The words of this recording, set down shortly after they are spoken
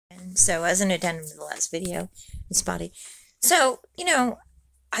So as an addendum to the last video, it's spotty. So,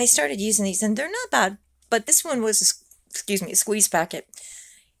 I started using these and they're not bad, but this one was, excuse me, a squeeze packet.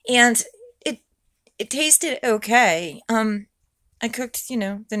 And it it tasted okay. I cooked,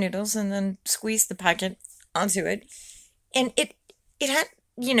 the noodles and then squeezed the packet onto it. And it had,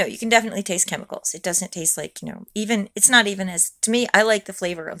 you can definitely taste chemicals. It doesn't taste like, even it's not even as to me, I like the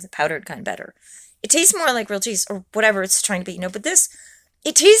flavor of the powdered kind better. It tastes more like real cheese or whatever it's trying to be, but this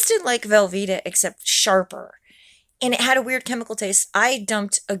it tasted like Velveeta except sharper. And it had a weird chemical taste. I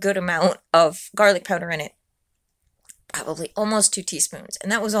dumped a good amount of garlic powder in it, probably almost 2 teaspoons,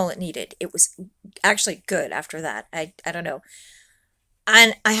 and that was all it needed. It was actually good after that. I don't know.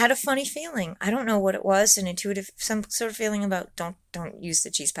 And I had a funny feeling. I don't know what it was, an intuitive some sort of feeling about don't use the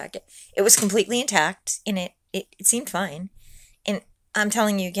cheese packet. It was completely intact and it seemed fine. And I'm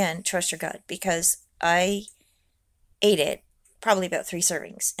telling you again, trust your gut because I ate it probably about 3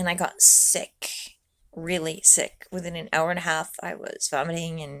 servings and I got sick, really sick. Within an hour and a half, I was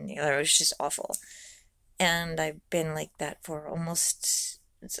vomiting and it was just awful. And I've been like that for almost,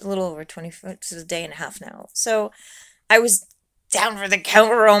 it's a little over 20, it's a day and a half now. So I was down for the count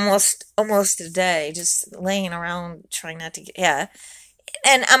for almost a day, just laying around trying not to get, yeah.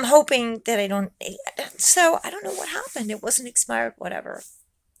 And I'm hoping that I don't, so I don't know what happened. It wasn't expired, whatever.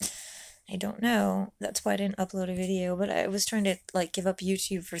 I don't know. That's why I didn't upload a video, but I was trying to like give up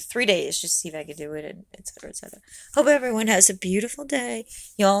YouTube for 3 days just to see if I could do it, and etc. etc. Hope everyone has a beautiful day.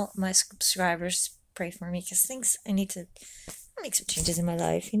 Y'all, my subscribers, pray for me because things I need to make some changes in my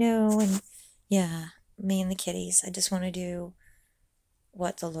life, and yeah, me and the kitties. I just want to do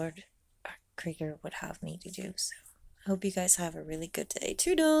what the Lord Krieger would have me to do. So I hope you guys have a really good day.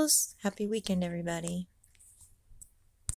 Toodles! Happy weekend, everybody.